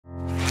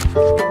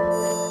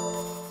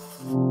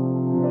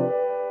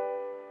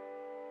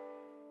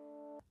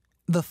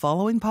The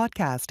following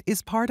podcast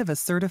is part of a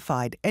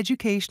certified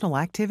educational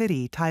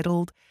activity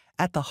titled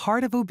At the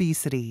Heart of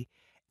Obesity,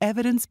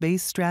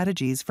 Evidence-Based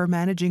Strategies for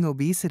Managing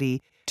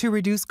Obesity to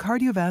Reduce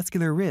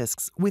Cardiovascular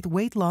Risks with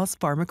Weight Loss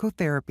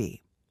Pharmacotherapy.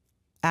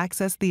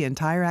 Access the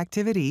entire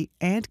activity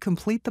and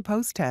complete the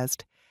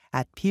post-test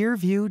at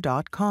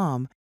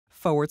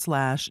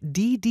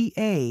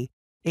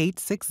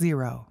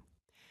peerview.com/DDA860.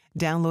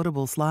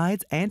 Downloadable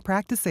slides and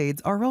practice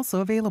aids are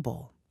also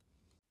available.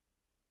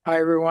 Hi,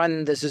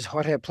 everyone. This is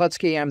Jorge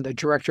Plutzky. I'm the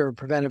Director of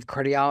Preventive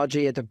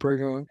Cardiology at the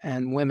Brigham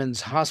and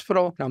Women's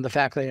Hospital. I'm the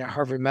faculty at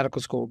Harvard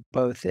Medical School,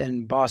 both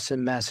in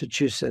Boston,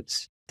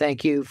 Massachusetts.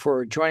 Thank you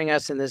for joining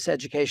us in this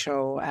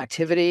educational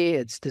activity.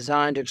 It's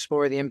designed to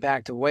explore the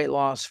impact of weight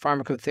loss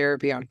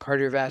pharmacotherapy on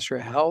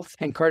cardiovascular health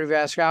and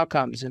cardiovascular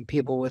outcomes in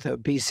people with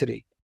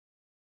obesity.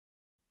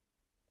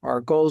 Our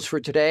goals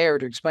for today are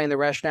to explain the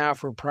rationale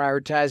for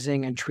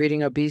prioritizing and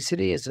treating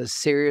obesity as a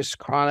serious,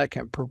 chronic,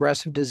 and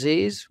progressive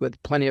disease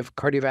with plenty of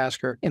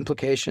cardiovascular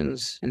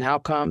implications and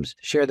outcomes,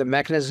 share the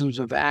mechanisms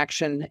of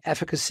action,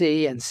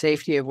 efficacy, and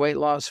safety of weight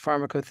loss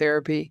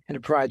pharmacotherapy, and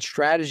to provide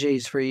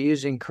strategies for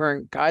using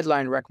current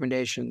guideline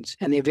recommendations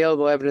and the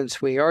available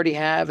evidence we already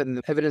have and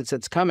the evidence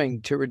that's coming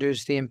to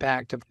reduce the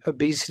impact of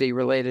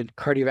obesity-related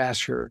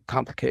cardiovascular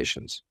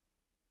complications.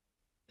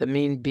 The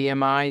mean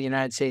BMI in the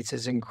United States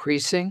is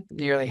increasing.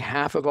 Nearly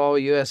half of all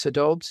U.S.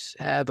 adults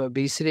have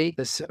obesity.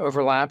 This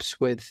overlaps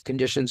with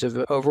conditions of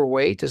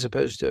overweight as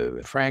opposed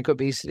to frank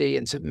obesity,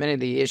 and so many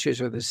of the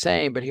issues are the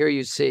same. But here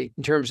you see,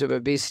 in terms of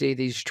obesity,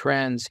 these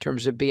trends in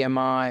terms of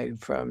BMI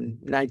from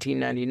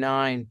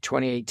 1999,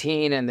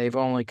 2018, and they've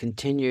only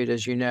continued,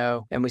 as you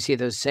know. And we see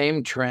those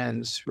same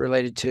trends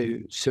related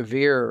to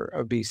severe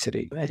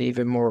obesity and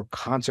even more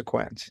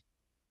consequent.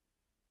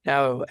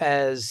 Now,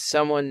 as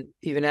someone,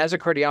 even as a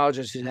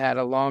cardiologist who's had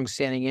a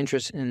long-standing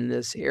interest in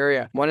this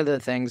area, one of the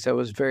things that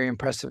was very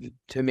impressive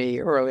to me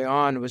early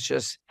on was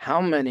just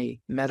how many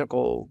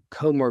medical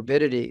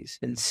comorbidities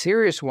and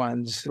serious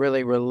ones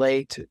really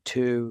relate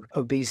to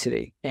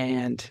obesity.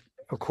 And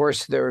of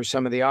course, there are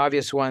some of the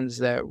obvious ones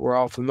that we're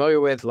all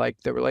familiar with, like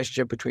the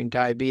relationship between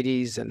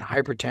diabetes and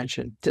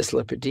hypertension,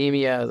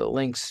 dyslipidemia, the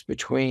links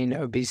between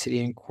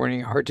obesity and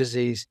coronary heart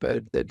disease, but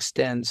it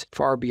extends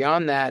far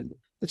beyond that.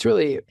 It's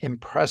really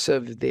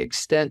impressive the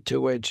extent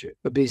to which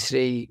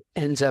obesity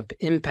ends up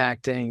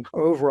impacting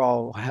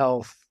overall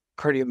health,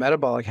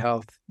 cardiometabolic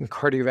health, and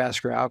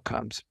cardiovascular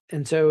outcomes.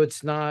 And so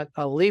it's not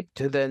a leap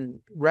to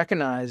then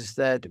recognize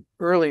that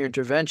early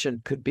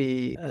intervention could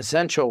be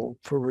essential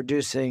for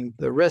reducing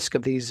the risk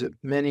of these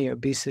many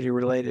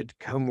obesity-related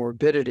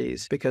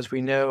comorbidities, because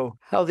we know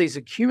how these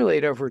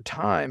accumulate over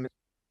time.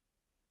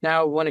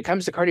 Now, when it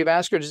comes to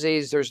cardiovascular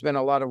disease, there's been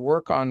a lot of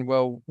work on,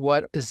 well,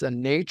 what is the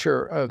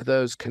nature of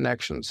those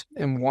connections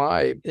and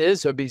why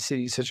is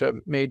obesity such a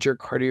major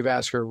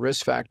cardiovascular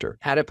risk factor?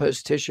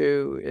 Adipose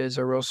tissue is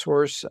a real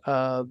source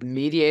of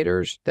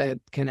mediators that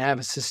can have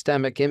a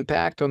systemic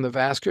impact on the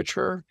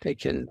vasculature. They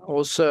can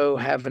also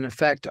have an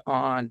effect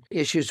on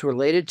issues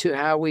related to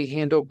how we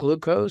handle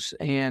glucose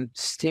and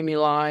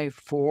stimuli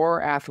for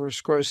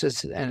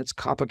atherosclerosis and its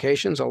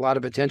complications. A lot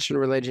of attention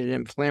related to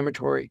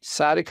inflammatory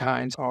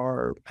cytokines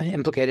are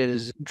implicated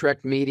as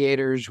direct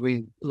mediators.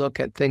 We look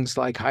at things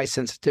like high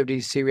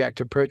sensitivity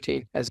C-reactive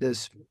protein as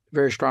this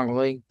very strong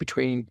link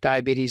between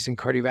diabetes and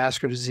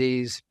cardiovascular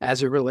disease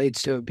as it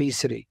relates to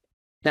obesity.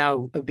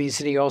 Now,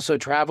 obesity also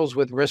travels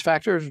with risk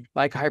factors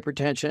like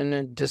hypertension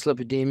and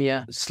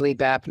dyslipidemia, sleep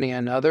apnea,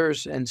 and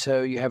others. And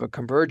so you have a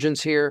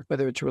convergence here,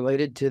 whether it's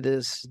related to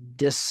this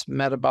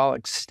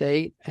dysmetabolic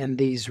state and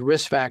these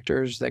risk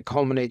factors that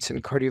culminates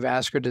in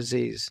cardiovascular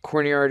disease,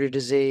 coronary artery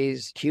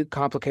disease, acute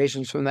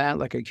complications from that,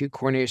 like acute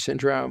coronary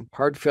syndrome,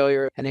 heart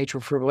failure, and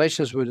atrial fibrillation,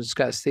 as we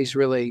discussed. These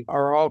really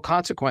are all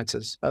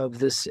consequences of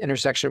this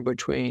intersection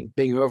between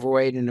being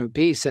overweight and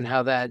obese and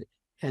how that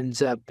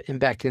ends up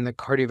impacting the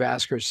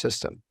cardiovascular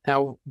system.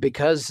 Now,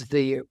 because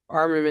the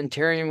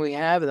armamentarium we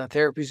have and the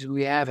therapies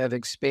we have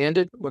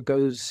expanded, what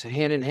goes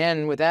hand in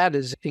hand with that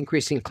is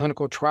increasing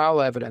clinical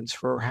trial evidence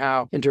for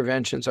how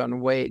interventions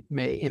on weight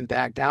may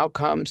impact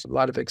outcomes. A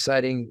lot of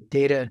exciting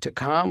data to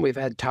come. We've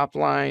had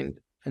top-line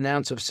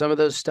announcements of some of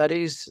those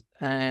studies,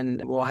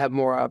 and we'll have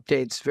more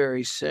updates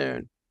very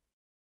soon.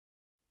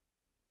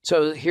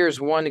 So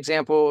here's one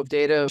example of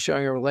data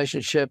showing a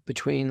relationship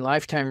between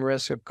lifetime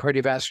risk of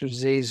cardiovascular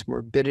disease,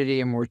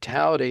 morbidity, and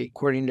mortality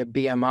according to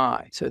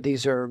BMI. So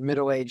these are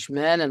middle-aged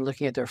men and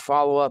looking at their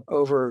follow-up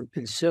over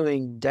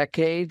ensuing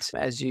decades.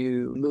 As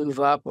you move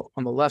up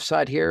on the left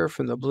side here,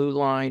 from the blue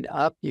line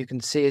up, you can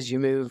see as you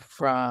move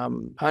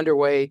from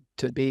underweight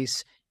to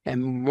obese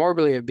and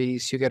morbidly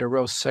obese, you get a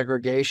real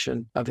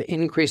segregation of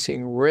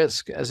increasing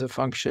risk as a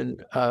function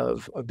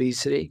of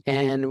obesity.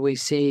 And we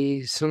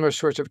see similar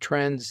sorts of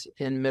trends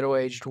in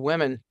middle-aged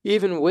women.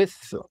 Even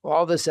with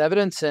all this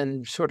evidence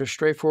and sort of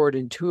straightforward,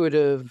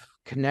 intuitive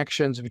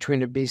connections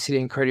between obesity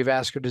and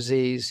cardiovascular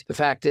disease, the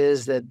fact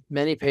is that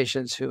many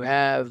patients who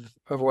have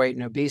overweight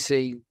and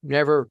obesity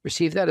never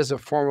receive that as a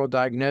formal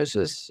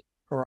diagnosis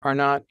or are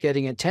not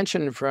getting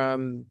attention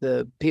from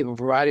the people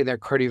providing their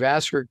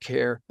cardiovascular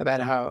care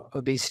about how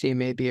obesity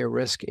may be a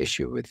risk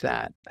issue with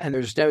that. And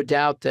there's no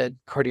doubt that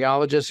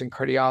cardiologists and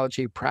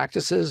cardiology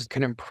practices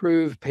can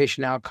improve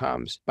patient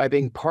outcomes by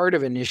being part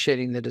of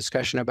initiating the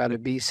discussion about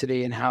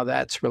obesity and how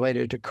that's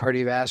related to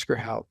cardiovascular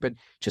health. But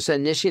just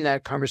initiating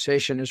that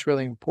conversation is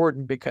really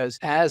important because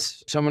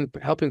as someone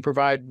helping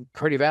provide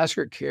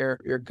cardiovascular care,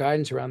 your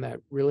guidance around that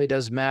really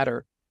does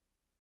matter.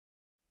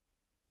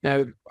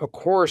 Now, of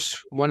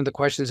course, one of the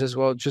questions is,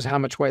 well, just how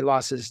much weight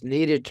loss is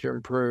needed to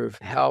improve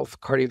health,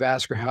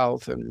 cardiovascular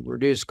health, and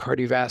reduce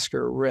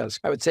cardiovascular risk.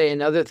 I would say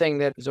another thing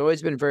that has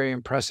always been very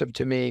impressive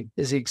to me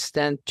is the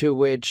extent to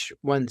which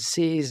one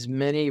sees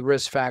many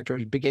risk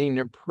factors beginning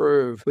to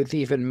improve with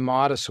even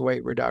modest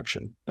weight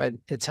reduction. But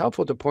it's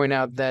helpful to point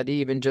out that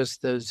even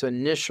just those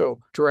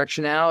initial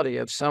directionality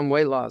of some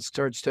weight loss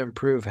starts to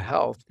improve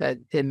health, that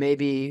it may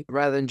be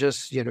rather than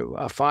just, a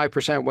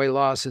 5% weight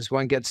loss as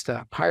one gets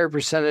to higher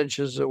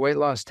percentages of weight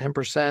loss,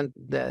 10%,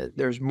 that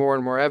there's more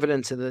and more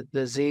evidence that the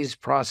disease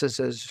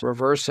process is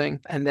reversing.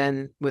 And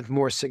then with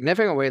more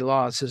significant weight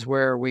loss is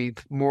where we've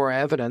more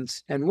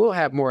evidence, and we'll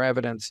have more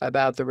evidence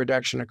about the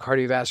reduction of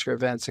cardiovascular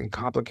events and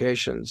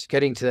complications,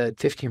 getting to that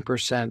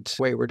 15%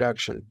 weight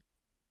reduction.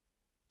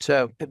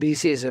 So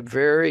obesity is a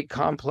very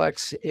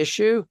complex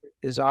issue,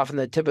 is often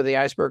the tip of the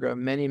iceberg of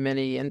many,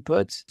 many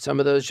inputs. Some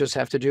of those just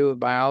have to do with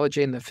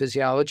biology and the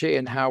physiology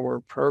and how we're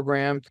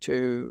programmed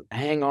to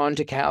hang on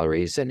to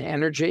calories and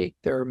energy.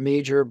 There are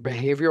major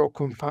behavioral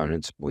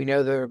components. We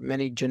know there are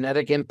many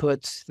genetic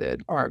inputs that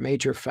are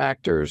major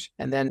factors,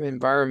 and then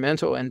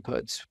environmental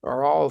inputs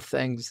are all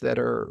things that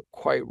are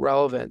quite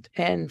relevant.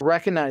 And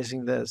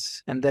recognizing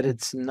this, and that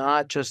it's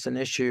not just an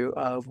issue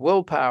of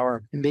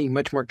willpower, and being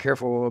much more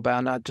careful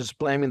about not just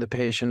blaming the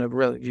patient of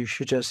really, you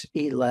should just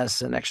eat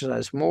less and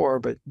exercise more,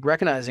 but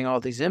recognizing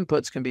all these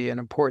inputs can be an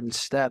important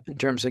step in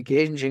terms of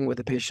engaging with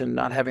the patient,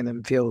 not having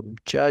them feel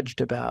judged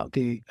about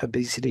the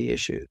obesity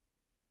issue.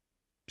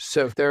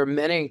 So there are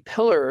many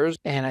pillars,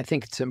 and I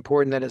think it's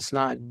important that it's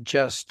not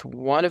just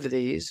one of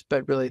these,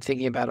 but really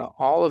thinking about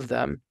all of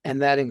them.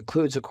 And that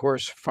includes, of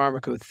course,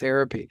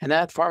 pharmacotherapy. And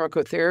that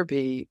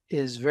pharmacotherapy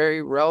is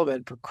very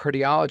relevant for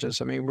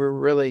cardiologists. I mean, we're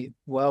really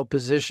well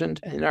positioned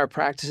in our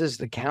practices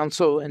to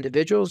counsel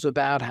individuals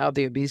about how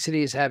the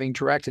obesity is having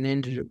direct and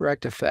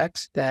indirect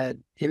effects that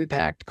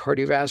impact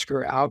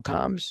cardiovascular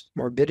outcomes,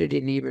 morbidity,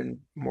 and even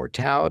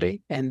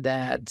mortality, and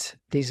that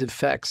these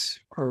effects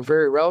are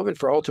very relevant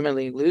for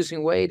ultimately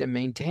losing weight and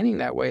maintaining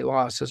that weight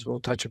loss, as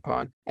we'll touch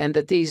upon, and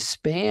that these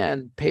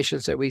span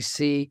patients that we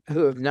see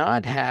who have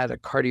not had a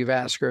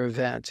cardiovascular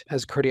event.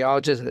 As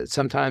cardiologists, it's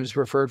sometimes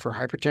referred for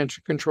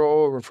hypertension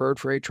control, referred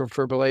for atrial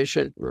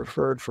fibrillation,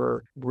 referred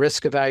for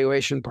risk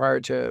evaluation prior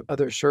to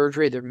other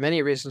surgery. There are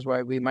many reasons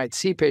why we might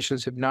see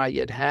patients who have not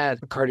yet had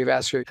a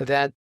cardiovascular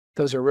event.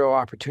 Those are real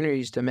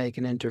opportunities to make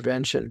an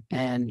intervention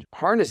and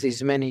harness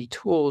these many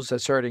tools that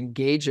start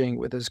engaging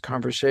with this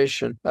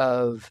conversation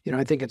of,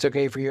 I think it's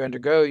okay for you to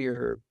undergo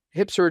your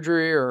hip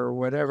surgery or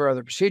whatever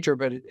other procedure,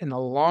 but in the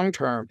long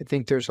term, I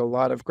think there's a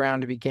lot of ground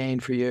to be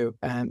gained for you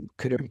and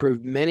could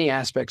improve many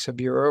aspects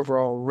of your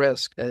overall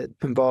risk that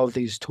involve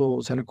these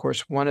tools. And of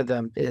course, one of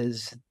them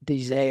is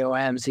these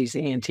AOMs, these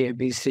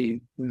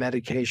anti-obesity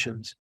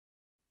medications.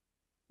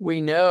 We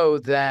know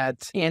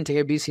that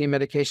anti-obesity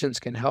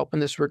medications can help in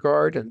this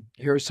regard, and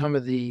here are some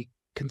of the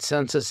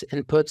consensus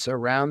inputs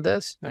around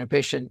this. When a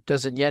patient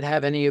doesn't yet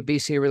have any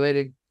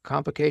obesity-related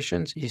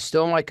complications, you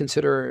still might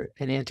consider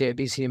an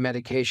anti-obesity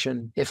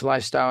medication if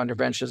lifestyle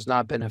intervention has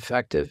not been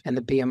effective and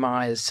the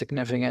BMI is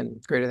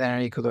significant, greater than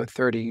or equal to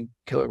 30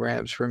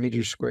 kilograms per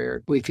meter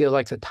squared. We feel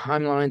like the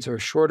timelines are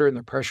shorter and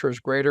the pressure is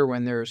greater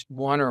when there's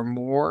one or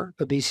more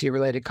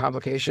obesity-related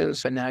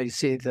complications. But now you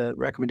see the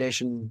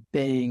recommendation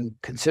being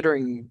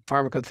considering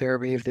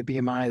pharmacotherapy if the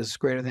BMI is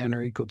greater than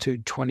or equal to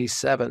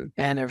 27.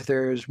 And if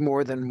there's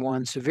more than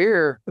one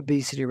severe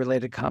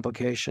obesity-related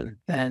complication,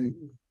 then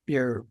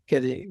you're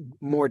getting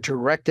more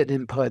directed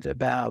input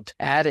about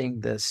adding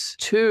this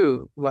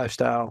to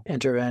lifestyle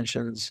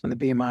interventions when the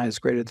BMI is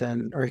greater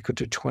than or equal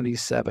to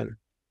 27.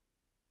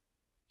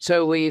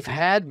 So we've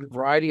had a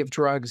variety of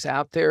drugs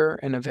out there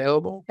and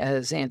available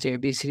as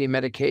anti-obesity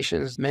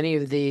medications. Many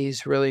of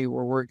these really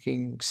were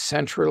working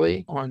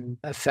centrally on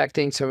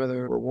affecting some of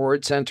the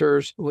reward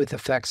centers with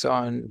effects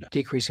on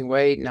decreasing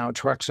weight.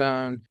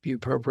 Naltrexone,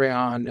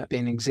 bupropion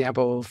being an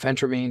example,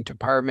 phentermine,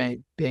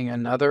 topiramate being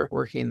another,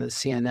 working in the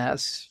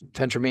CNS.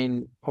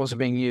 Phentermine also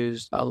being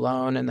used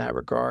alone in that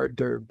regard.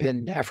 There have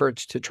been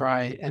efforts to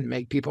try and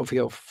make people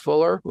feel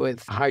fuller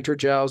with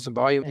hydrogels and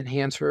volume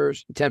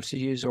enhancers, attempts to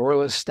use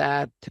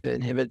orlistat to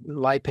inhibit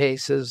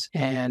lipases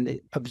and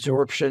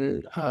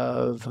absorption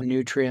of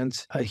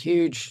nutrients. A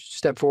huge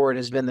step forward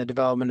has been the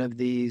development of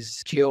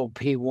these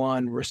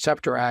GLP-1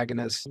 receptor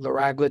agonists,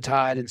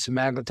 liraglutide and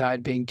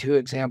semaglutide being two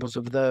examples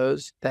of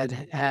those that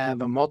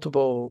have a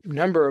multiple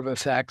number of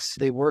effects.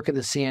 They work in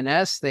the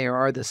CNS. They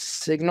are the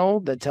signal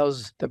that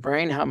tells the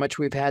brain how much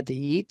we've had to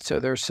eat. So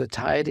they're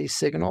satiety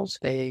signals.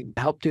 They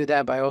help do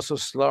that by also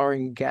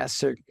slowing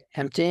gastric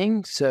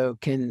emptying, so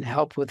can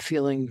help with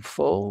feeling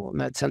full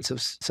and that sense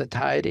of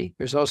satiety.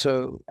 There's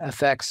also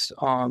effects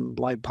on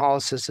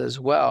lipolysis as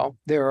well.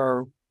 There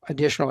are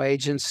additional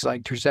agents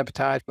like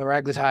tirzepatide,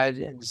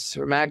 liraglutide, and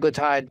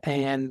semaglutide,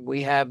 and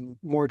we have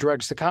more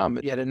drugs to come.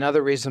 Yet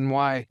another reason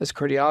why, as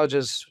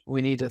cardiologists,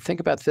 we need to think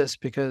about this,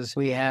 because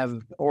we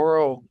have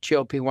oral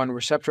GLP-1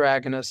 receptor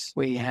agonists,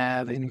 we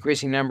have an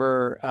increasing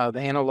number of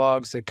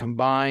analogs that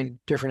combine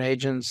different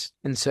agents,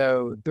 and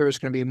so there's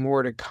going to be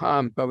more to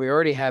come, but we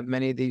already have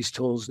many of these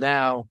tools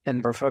now,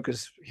 and our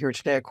focus here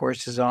today, of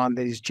course, is on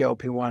these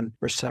GLP-1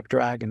 receptor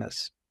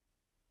agonists.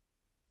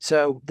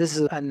 So this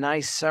is a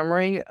nice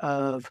summary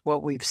of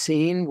what we've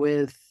seen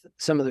with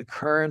some of the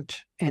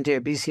current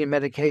anti-obesity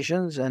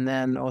medications, and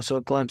then also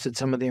a glimpse at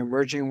some of the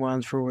emerging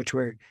ones for which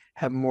we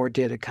have more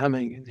data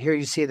coming. And here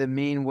you see the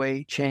mean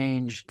weight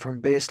change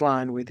from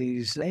baseline with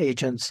these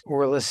agents,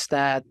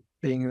 orlistat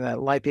being the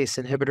lipase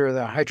inhibitor,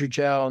 the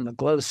hydrogel, and the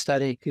GLOW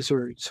study. These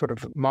are sort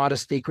of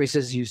modest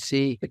decreases. You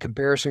see the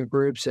comparison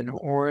groups in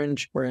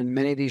orange, where in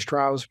many of these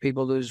trials,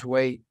 people lose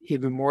weight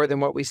even more than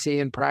what we see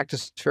in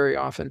practice very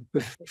often.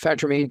 With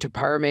phentermine to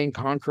pyramine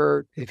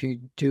conquer, if you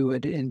do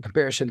it in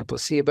comparison to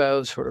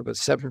placebo, sort of a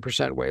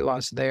 7% weight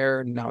loss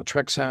there,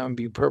 naltrexone,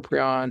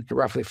 bupropion,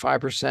 roughly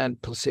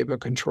 5%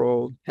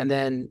 placebo-controlled. And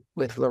then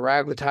with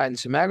liraglutide and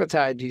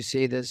semaglutide, you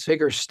see this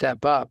bigger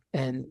step up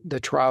in the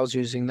trials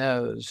using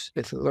those.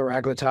 With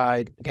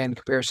liraglutide, again,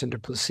 comparison to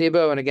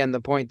placebo. And again, the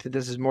point that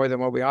this is more than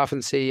what we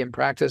often see in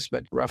practice,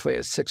 but roughly a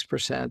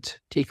 6%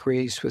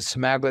 decrease with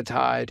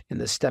semaglutide in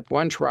the step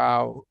 1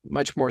 trial,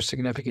 much more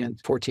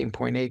significant,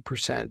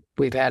 14.8%.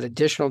 We've had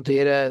additional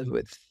data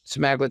with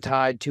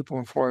semaglutide,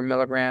 2.4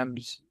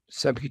 milligrams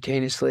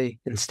subcutaneously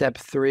in step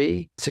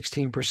 3,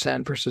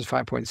 16% versus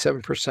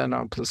 5.7%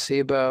 on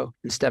placebo.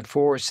 In step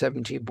 4,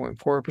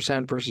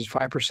 17.4% versus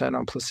 5%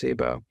 on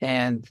placebo.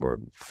 And we're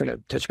going to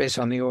touch base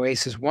on the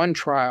OASIS 1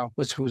 trial,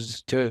 which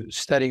was to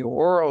study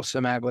oral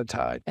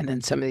semaglutide. And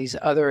then some of these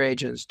other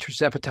agents,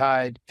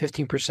 tirzepatide,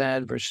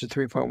 15% versus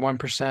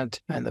 3.1%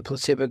 in the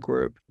placebo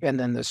group. And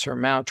then the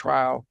SURMOUNT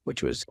trial,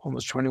 which was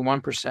almost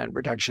 21%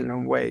 reduction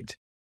in weight.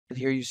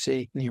 Here you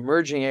see the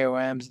emerging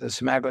AOMs, the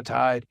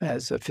semaglutide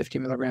has a 50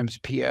 milligrams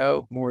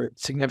PO, more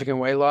significant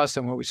weight loss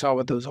than what we saw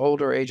with those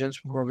older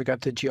agents before we got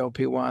to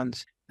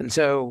GLP-1s. And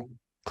so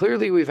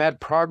clearly we've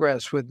had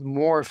progress with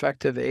more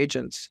effective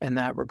agents in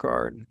that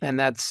regard. And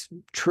that's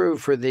true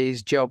for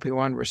these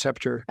GLP-1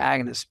 receptor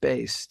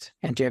agonist-based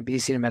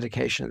anti-obesity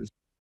medications.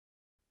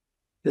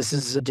 This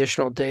is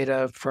additional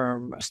data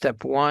from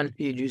step 1.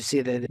 You do see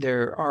that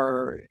there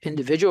are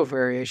individual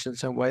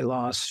variations in weight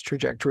loss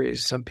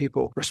trajectories. Some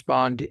people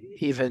respond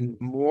even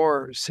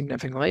more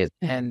significantly.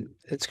 And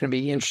it's going to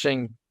be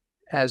interesting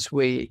as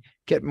we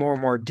get more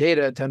and more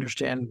data to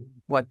understand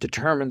what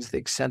determines the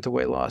extent of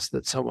weight loss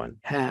that someone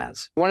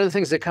has. One of the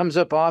things that comes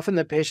up often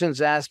that patients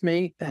ask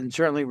me, and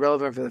certainly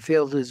relevant for the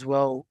field, is,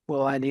 well,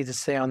 I need to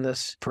stay on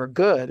this for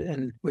good?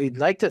 And we'd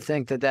like to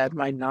think that that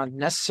might not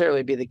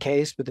necessarily be the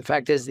case, but the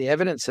fact is the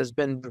evidence has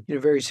been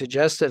very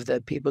suggestive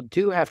that people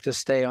do have to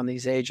stay on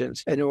these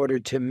agents in order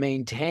to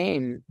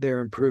maintain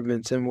their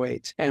improvements in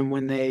weight. And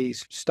when they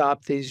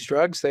stop these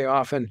drugs, they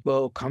often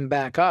will come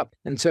back up.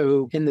 And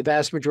so in the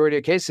vast majority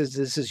of cases,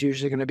 this is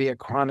usually going to be a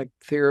chronic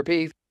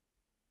therapy.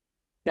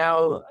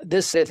 Now,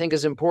 this, I think,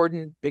 is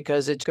important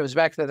because it goes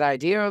back to that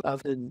idea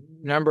of the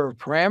number of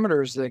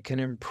parameters that can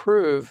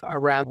improve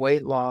around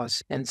weight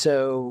loss. And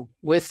so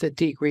with the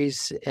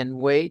decrease in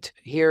weight,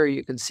 here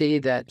you can see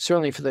that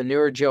certainly for the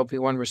newer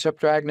GLP-1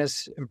 receptor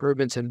agonists,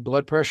 improvements in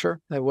blood pressure.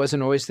 That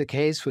wasn't always the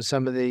case with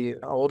some of the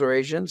older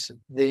agents.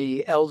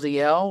 The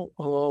LDL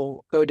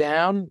will go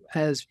down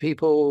as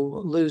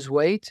people lose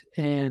weight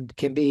and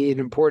can be an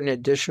important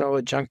additional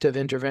adjunctive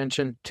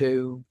intervention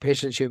to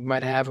patients you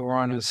might have who are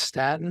on a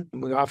statin.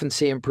 We often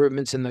see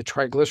improvements in the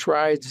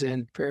triglycerides,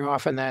 and very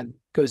often that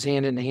goes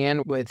hand in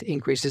hand with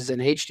increases in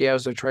HDL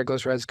as the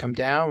triglycerides come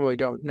down. We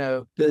don't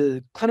know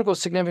the clinical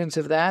significance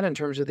of that in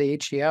terms of the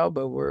HDL,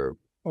 but we're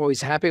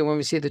always happy when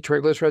we see the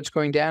triglycerides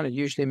going down. It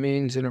usually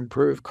means an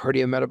improved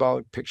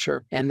cardiometabolic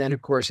picture. And then,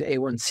 of course,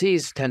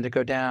 A1Cs tend to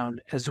go down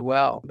as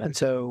well. And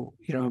so,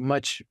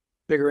 much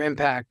bigger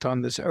impact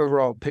on this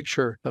overall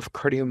picture of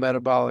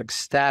cardiometabolic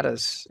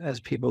status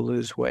as people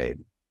lose weight.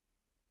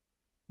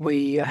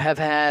 We have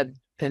had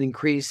an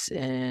increase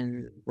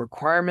in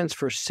requirements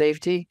for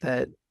safety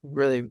that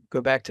really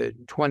go back to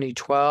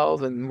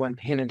 2012 and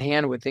went hand in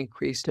hand with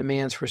increased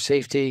demands for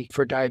safety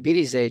for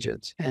diabetes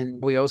agents.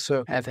 And we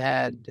also have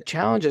had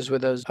challenges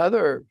with those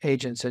other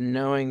agents and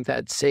knowing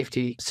that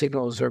safety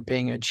signals are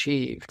being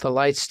achieved. The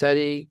LIGHT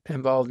study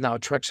involved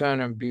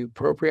naltrexone and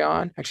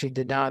bupropion, actually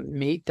did not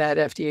meet that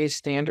FDA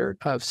standard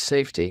of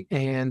safety.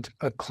 And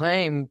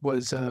ACCLAIM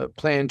was a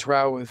planned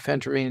trial with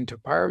phentermine and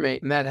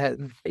topiramate, and that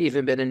hadn't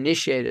even been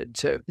initiated.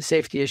 So the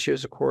safety issue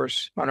is, of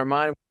course, on our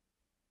mind.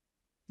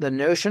 The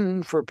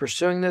notion for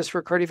pursuing this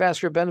for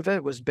cardiovascular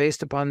benefit was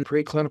based upon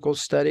preclinical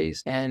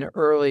studies and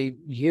early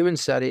human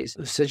studies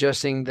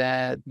suggesting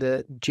that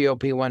the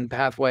GLP-1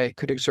 pathway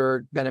could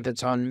exert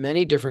benefits on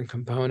many different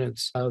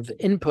components of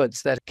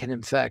inputs that can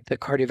affect the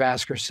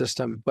cardiovascular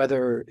system,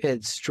 whether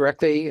it's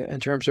directly in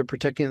terms of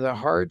protecting the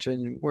heart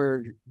and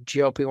where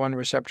GLP-1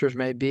 receptors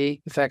may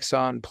be, effects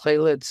on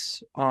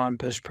platelets, on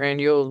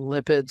postprandial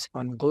lipids,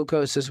 on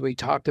glucose, as we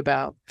talked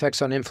about,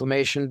 effects on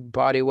inflammation,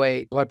 body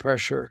weight, blood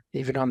pressure,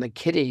 even on the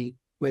kidney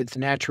with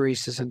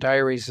natriuresis and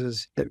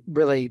diuresis that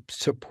really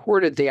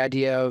supported the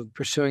idea of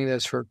pursuing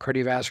this for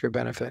cardiovascular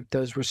benefit.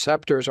 Those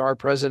receptors are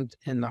present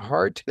in the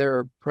heart,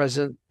 they're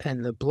present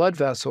in the blood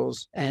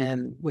vessels,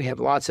 and we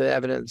have lots of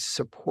evidence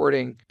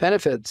supporting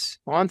benefits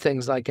on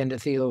things like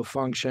endothelial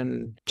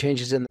function,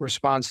 changes in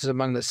responses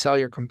among the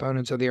cellular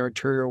components of the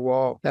arterial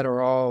wall that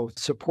are all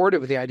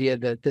supportive of the idea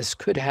that this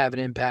could have an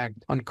impact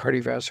on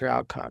cardiovascular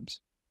outcomes.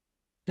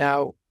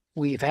 Now,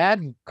 we've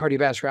had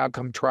cardiovascular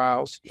outcome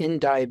trials in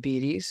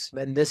diabetes,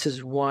 and this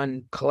is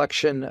one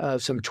collection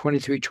of some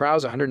 23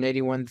 trials,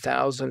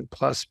 181,000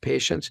 plus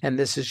patients. And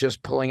this is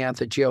just pulling out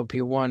the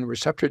GLP-1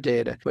 receptor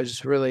data, which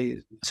is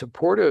really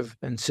supportive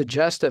and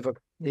suggestive of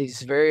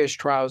these various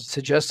trials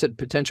suggested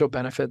potential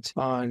benefits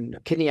on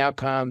kidney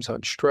outcomes,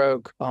 on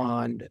stroke,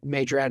 on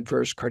major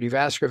adverse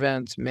cardiovascular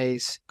events,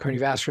 MACE,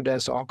 cardiovascular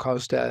deaths,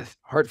 all-cause death,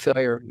 heart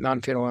failure,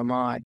 non-fatal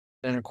MI.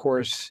 And of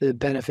course, the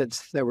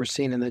benefits that were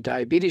seen in the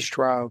diabetes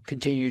trial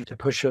continue to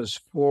push us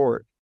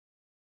forward.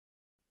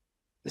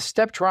 The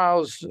STEP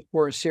trials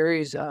were a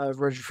series of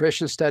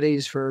registration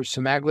studies for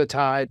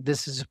semaglutide.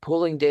 This is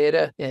pooling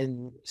data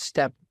in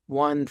STEP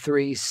 1,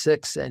 3,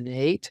 6, and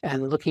 8,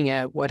 and looking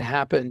at what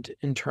happened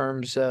in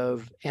terms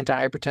of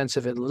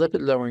antihypertensive and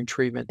lipid-lowering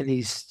treatment in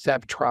these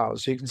STEP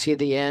trials. So you can see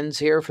the ends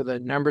here for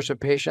the numbers of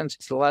patients.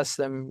 It's less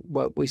than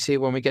what we see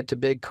when we get to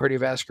big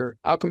cardiovascular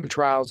outcome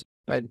trials.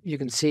 But you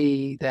can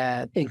see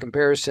that in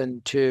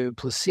comparison to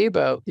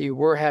placebo, you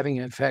were having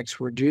effects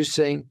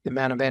reducing the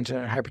amount of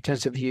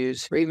antihypertensive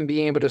use or even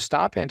being able to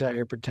stop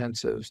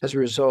antihypertensives as a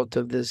result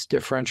of this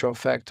differential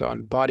effect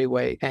on body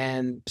weight,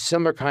 and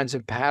similar kinds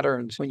of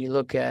patterns when you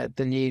look at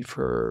the need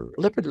for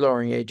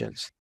lipid-lowering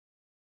agents.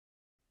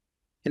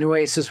 In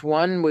OASIS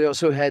 1, we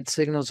also had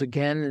signals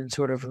again in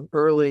sort of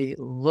early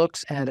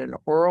looks at an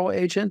oral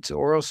agent,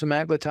 oral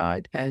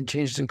semaglutide, and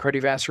changes in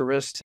cardiovascular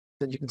risk.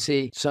 And you can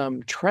see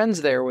some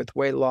trends there with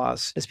weight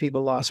loss. As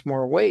people lost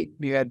more weight,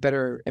 you had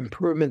better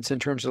improvements in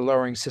terms of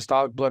lowering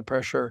systolic blood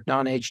pressure,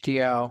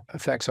 non-HDL,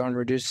 effects on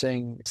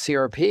reducing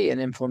CRP and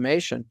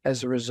inflammation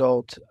as a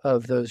result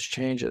of those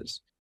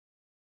changes.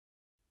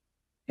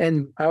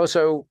 And I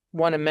also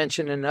want to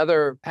mention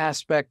another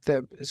aspect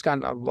that has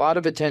gotten a lot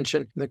of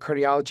attention in the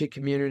cardiology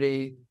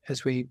community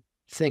as we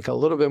think a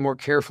little bit more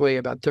carefully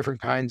about different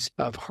kinds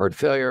of heart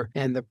failure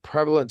and the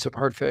prevalence of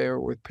heart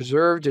failure with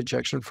preserved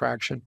ejection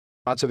fraction.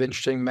 Lots of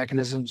interesting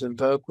mechanisms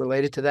invoked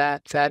related to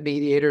that. Fat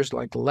mediators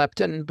like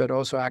leptin, but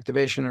also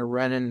activation of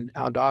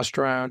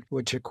renin-aldosterone,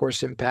 which of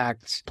course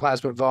impacts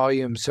plasma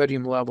volume,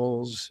 sodium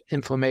levels,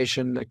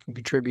 inflammation that can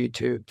contribute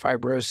to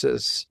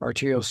fibrosis,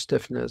 arterial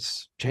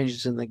stiffness,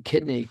 changes in the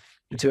kidney.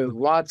 So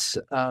lots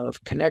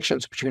of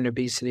connections between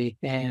obesity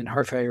and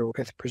heart failure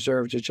with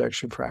preserved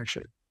ejection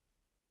fraction.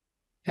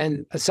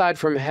 And aside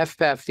from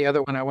HFpEF, the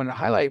other one I want to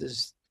highlight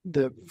is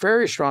the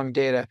very strong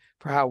data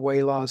for how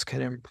weight loss can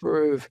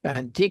improve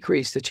and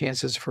decrease the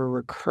chances for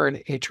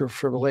recurrent atrial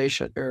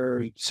fibrillation. There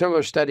are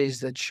similar studies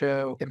that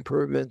show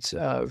improvements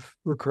of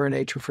recurrent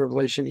atrial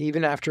fibrillation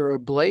even after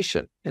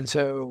ablation. And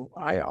so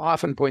I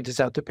often point this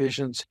out to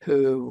patients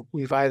who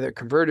we've either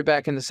converted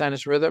back into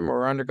sinus rhythm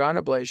or undergone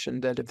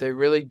ablation, that if they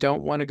really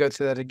don't want to go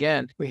through that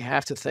again, we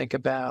have to think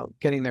about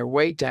getting their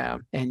weight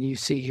down. And you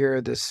see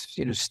here this,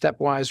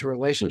 stepwise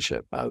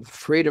relationship of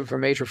freedom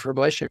from atrial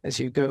fibrillation as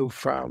you go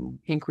from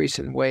increase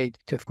in weight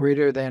to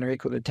greater than or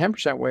equal to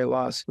 10% weight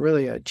loss,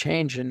 really a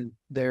change in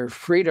their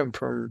freedom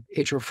from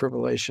atrial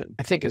fibrillation,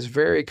 I think is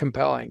very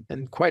compelling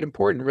and quite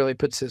important, really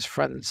puts this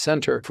front and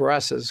center for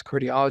us as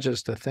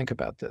cardiologists to think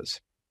about this.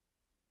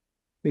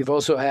 We've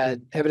also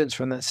had evidence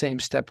from that same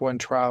STEP 1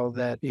 trial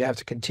that you have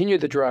to continue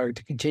the drug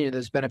to continue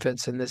those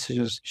benefits. And this is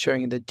just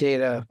showing you the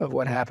data of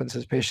what happens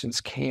as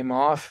patients came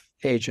off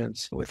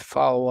agents with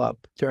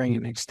follow-up during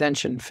an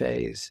extension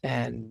phase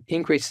and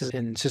increases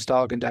in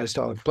systolic and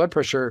diastolic blood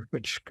pressure,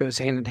 which goes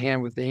hand in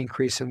hand with the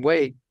increase in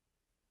weight.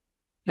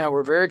 Now,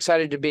 we're very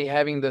excited to be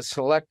having the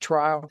SELECT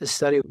trial. This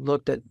study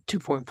looked at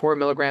 2.4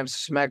 milligrams of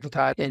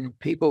semaglutide in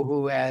people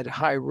who had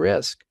high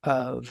risk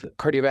of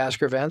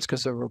cardiovascular events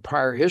because of a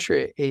prior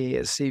history of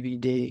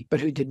ASCVD,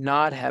 but who did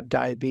not have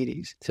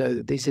diabetes. So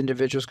these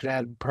individuals could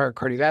have prior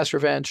cardiovascular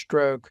events,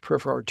 stroke,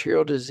 peripheral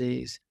arterial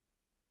disease.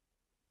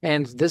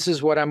 And this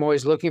is what I'm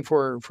always looking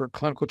for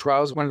clinical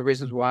trials. One of the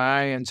reasons why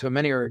I and so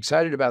many are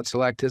excited about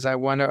SELECT is I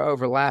want to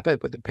overlap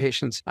it with the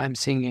patients I'm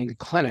seeing in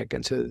clinic.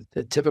 And so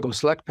the typical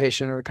SELECT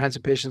patient are the kinds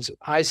of patients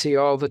I see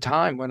all the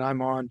time when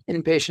I'm on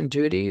inpatient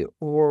duty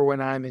or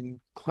when I'm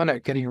in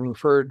clinic getting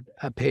referred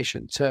a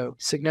patient. So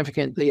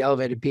significantly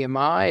elevated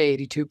BMI,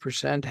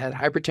 82% had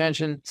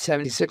hypertension,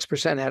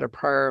 76% had a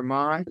prior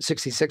MI,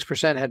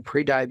 66% had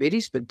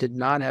prediabetes but did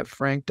not have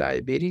frank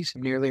diabetes.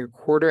 Nearly a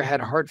quarter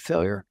had heart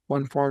failure,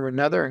 one form or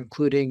another,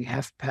 including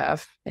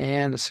HFpEF,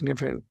 and a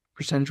significant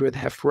percentage with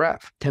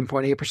HFrEF.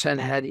 10.8%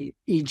 had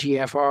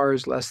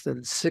EGFRs less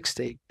than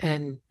 60.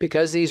 And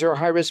because these are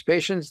high-risk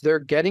patients, they're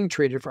getting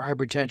treated for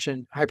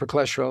hypertension,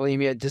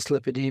 hypercholesterolemia,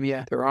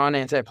 dyslipidemia. They're on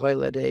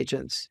antiplatelet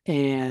agents.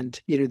 And,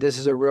 this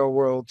is a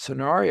real-world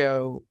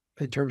scenario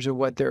in terms of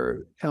what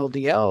their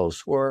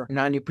LDLs were.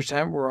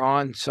 90% were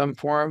on some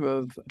form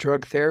of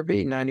drug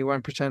therapy,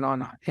 91%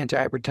 on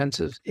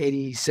antihypertensives,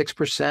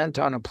 86%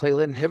 on a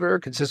platelet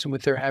inhibitor, consistent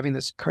with their having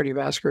this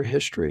cardiovascular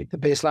history. The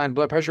baseline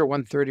blood pressure,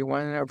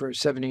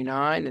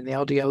 131/79, and the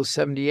LDL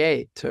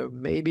 78. So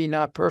maybe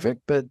not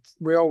perfect, but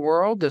real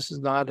world, this is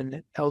not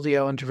an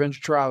LDL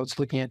intervention trial. It's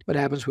looking at what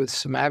happens with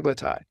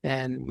semaglutide.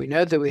 And we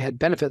know that we had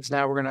benefits.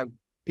 Now we're going to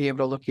be able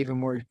to look even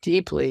more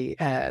deeply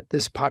at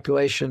this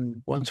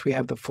population once we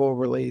have the full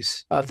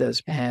release of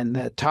this. And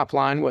the top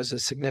line was a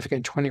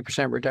significant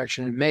 20%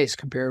 reduction in MACE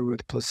compared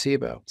with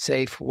placebo.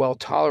 Safe,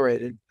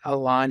 well-tolerated,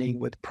 aligning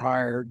with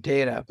prior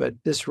data. But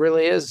this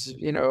really is,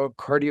 a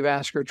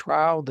cardiovascular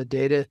trial. The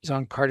data is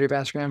on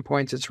cardiovascular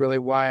endpoints. It's really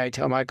why I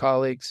tell my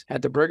colleagues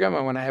at the Brigham,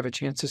 and when I have a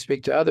chance to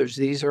speak to others,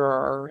 these are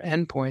our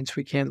endpoints.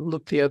 We can't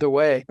look the other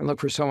way and look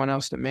for someone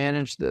else to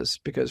manage this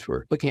because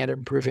we're looking at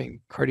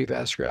improving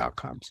cardiovascular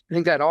outcomes. I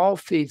think that all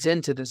feeds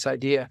into this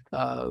idea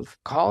of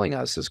calling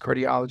us as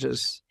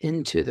cardiologists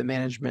into the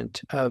management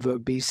of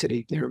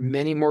obesity. There are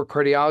many more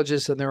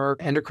cardiologists than there are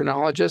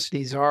endocrinologists.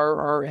 These are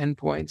our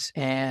endpoints,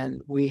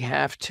 and we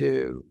have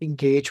to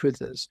engage with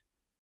this.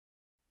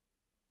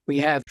 We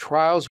have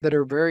trials that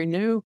are very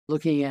new,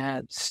 looking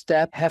at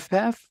STEP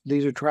HFpEF.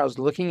 These are trials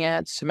looking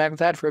at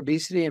semaglutide for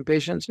obesity in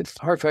patients with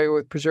heart failure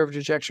with preserved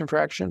ejection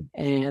fraction.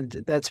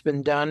 And that's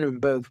been done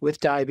both with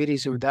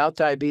diabetes and without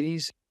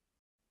diabetes.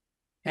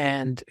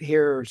 And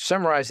here,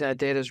 summarizing that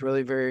data is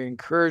really very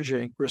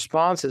encouraging.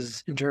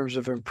 Responses in terms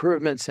of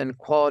improvements in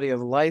quality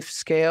of life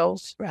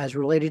scales as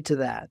related to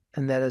that.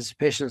 And that as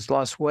patients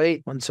lost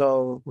weight, one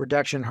saw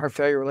reduction in heart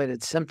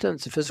failure-related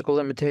symptoms, physical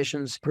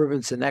limitations,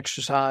 improvements in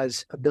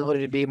exercise,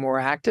 ability to be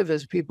more active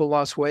as people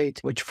lost weight,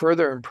 which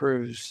further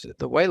improves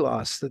the weight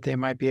loss that they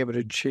might be able to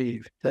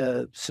achieve.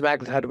 The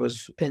semaglutide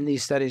was in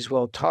these studies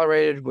well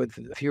tolerated with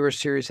fewer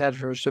serious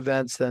adverse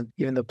events than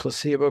even the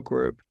placebo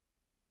group.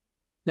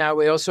 Now,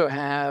 we also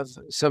have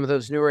some of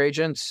those newer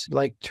agents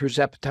like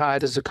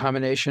tirzepatide as a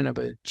combination of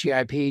a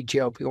GIP,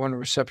 GLP-1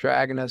 receptor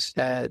agonist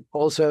that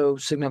also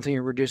significantly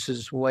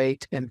reduces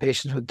weight in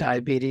patients with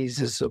diabetes.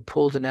 This is a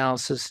pooled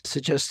analysis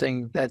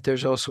suggesting that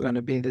there's also going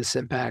to be this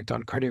impact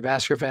on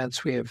cardiovascular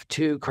events. We have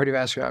 2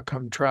 cardiovascular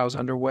outcome trials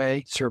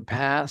underway,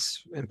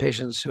 SURPASS in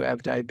patients who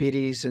have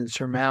diabetes and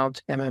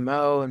SURMOUNT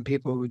MMO in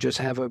people who just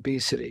have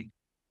obesity.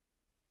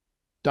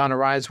 Donna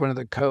Rye is one of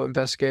the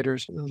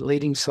co-investigators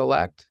leading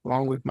SELECT,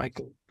 along with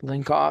Michael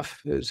Linkoff,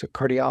 who's a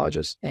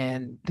cardiologist.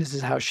 And this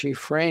is how she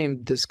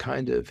framed this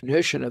kind of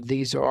notion of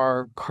these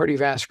are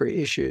cardiovascular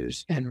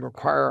issues and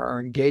require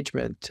our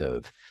engagement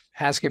of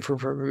asking for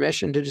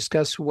permission to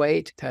discuss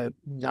weight, to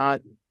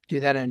not do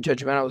that in a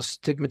judgmental,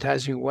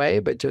 stigmatizing way,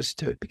 but just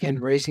to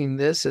begin raising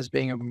this as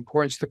being of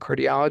importance to the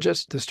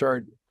cardiologist, to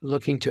start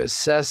looking to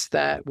assess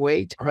that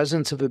weight,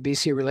 presence of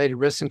obesity-related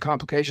risks and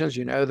complications.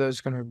 Those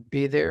are going to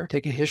be there.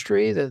 Take a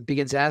history that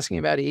begins asking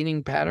about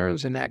eating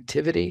patterns and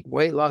activity,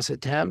 weight loss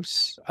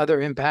attempts,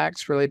 other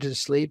impacts related to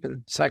sleep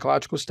and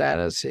psychological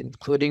status,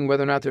 including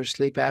whether or not there's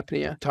sleep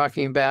apnea,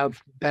 talking about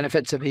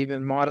benefits of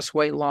even modest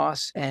weight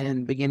loss,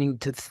 and beginning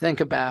to think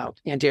about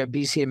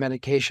anti-obesity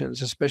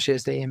medications, especially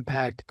as they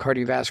impact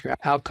cardiovascular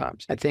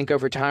outcomes. I think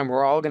over time,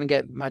 we're all going to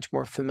get much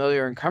more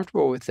familiar and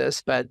comfortable with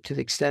this, but to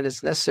the extent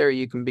it's necessary,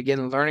 you can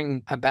begin learning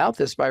about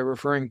this by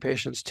referring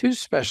patients to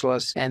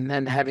specialists and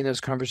then having those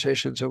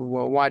conversations of,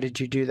 well, why did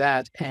you do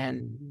that?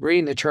 And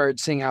reading the chart,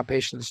 seeing how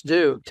patients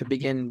do to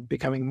begin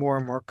becoming more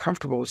and more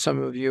comfortable.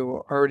 Some of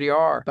you already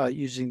are about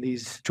using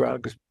these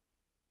drugs.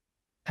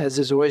 As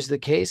is always the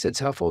case, it's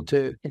helpful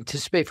to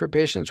anticipate for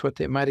patients what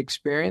they might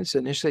experience.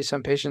 Initially,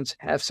 some patients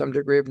have some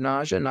degree of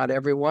nausea, not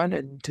everyone,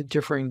 and to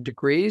differing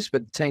degrees,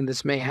 but saying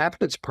this may happen,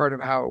 it's part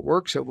of how it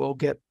works. It will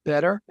get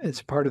better.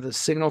 It's part of the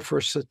signal for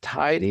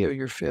satiety, or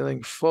you're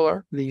feeling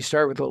fuller. Then you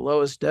start with the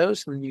lowest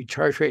dose, and then you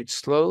titrate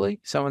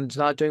slowly. Someone's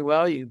not doing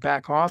well, you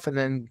back off, and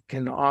then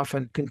can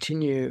often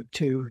continue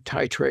to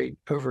titrate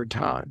over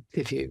time.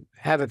 If you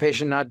have a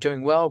patient not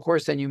doing well, of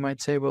course, then you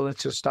might say, well,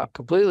 let's just stop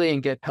completely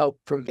and get help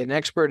from an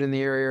expert in the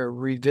area area,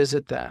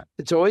 revisit that.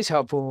 It's always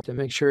helpful to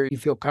make sure you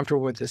feel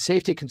comfortable with the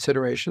safety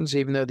considerations,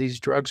 even though these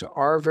drugs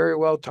are very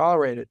well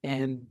tolerated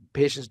and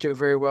patients do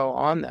very well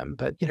on them.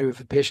 But, if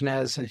a patient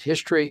has a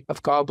history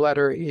of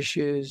gallbladder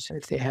issues,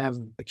 if they have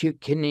acute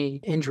kidney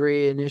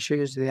injury and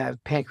issues, they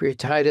have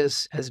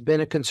pancreatitis has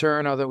been a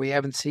concern, although we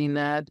haven't seen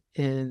that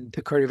in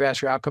the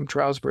cardiovascular outcome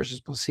trials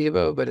versus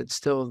placebo, but it's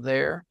still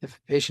there. If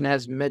a patient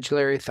has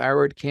medullary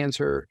thyroid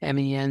cancer,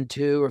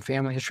 MEN2, or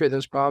family history of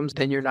those problems,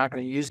 then you're not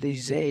going to use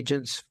these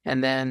agents.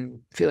 And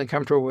then feeling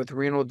comfortable with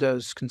renal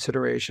dose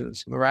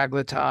considerations,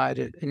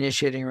 liraglutide,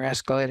 initiating or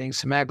escalating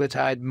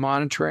semaglutide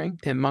monitoring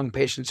among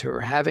patients who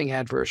are having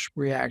adverse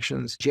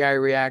reactions, GI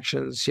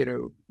reactions,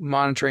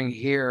 monitoring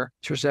here,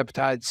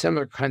 tirzepatide,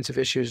 similar kinds of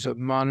issues of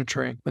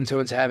monitoring. When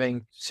someone's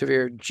having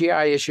severe GI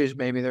issues,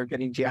 maybe they're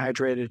getting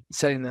dehydrated,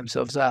 setting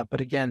themselves up.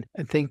 But again,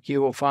 I think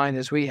you will find,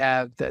 as we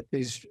have, that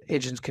these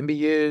agents can be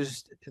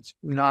used. It's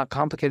not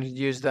complicated to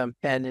use them,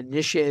 and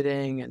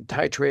initiating and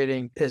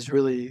titrating is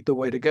really the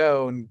way to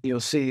go. And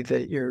you'll see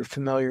that your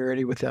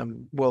familiarity with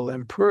them will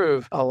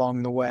improve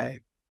along the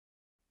way.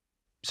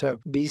 So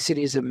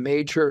obesity is a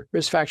major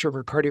risk factor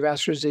for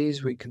cardiovascular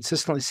disease. We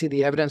consistently see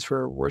the evidence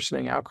for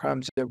worsening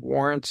outcomes that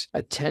warrants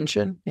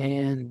attention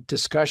and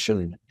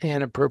discussion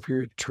and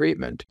appropriate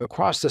treatment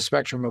across the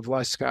spectrum of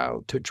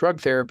lifestyle to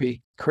drug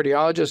therapy.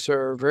 Cardiologists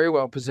are very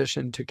well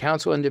positioned to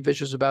counsel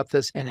individuals about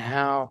this and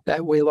how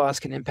that weight loss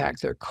can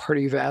impact their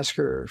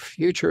cardiovascular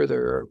future,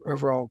 their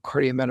overall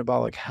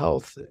cardiometabolic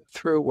health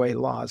through weight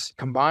loss,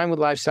 combined with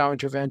lifestyle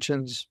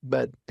interventions,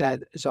 but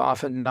that is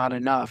often not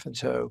enough. And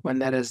so when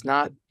that has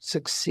not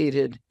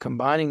succeeded,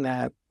 combining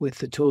that with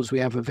the tools we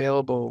have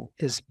available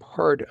is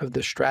part of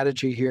the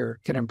strategy here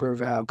can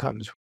improve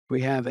outcomes.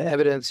 We have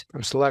evidence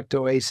from Select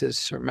Oasis,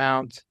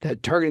 Surmount,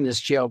 that targeting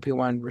this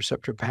GLP-1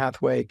 receptor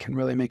pathway can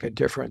really make a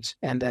difference.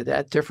 And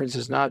that difference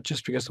is not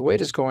just because the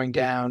weight is going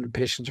down and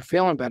patients are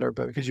feeling better,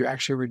 but because you're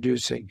actually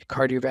reducing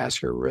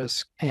cardiovascular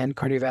risk and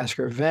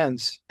cardiovascular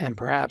events, and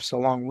perhaps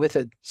along with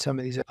it, some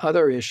of these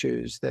other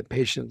issues that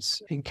patients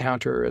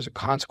encounter as a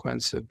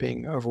consequence of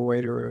being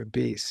overweight or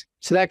obese.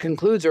 So that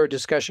concludes our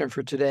discussion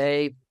for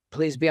today.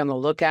 Please be on the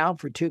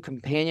lookout for 2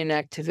 companion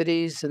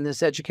activities in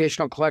this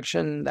educational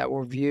collection that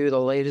will review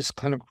the latest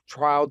clinical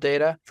trial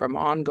data from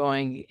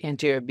ongoing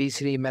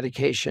anti-obesity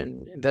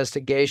medication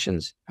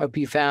investigations. Hope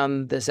you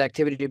found this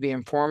activity to be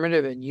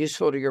informative and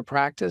useful to your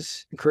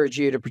practice. Encourage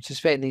you to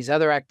participate in these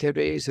other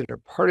activities that are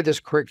part of this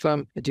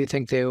curriculum. I do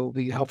think they will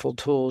be helpful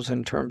tools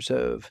in terms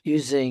of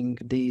using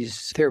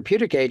these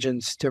therapeutic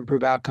agents to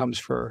improve outcomes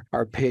for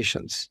our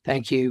patients.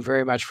 Thank you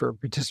very much for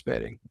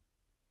participating.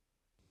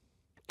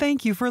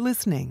 Thank you for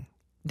listening.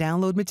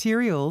 Download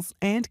materials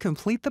and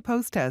complete the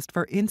post-test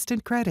for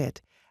instant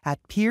credit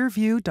at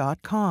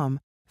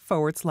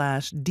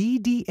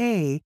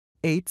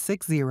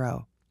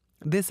peerview.com/DDA860.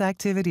 This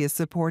activity is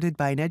supported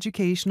by an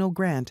educational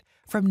grant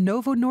from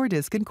Novo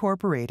Nordisk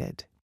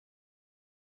Incorporated.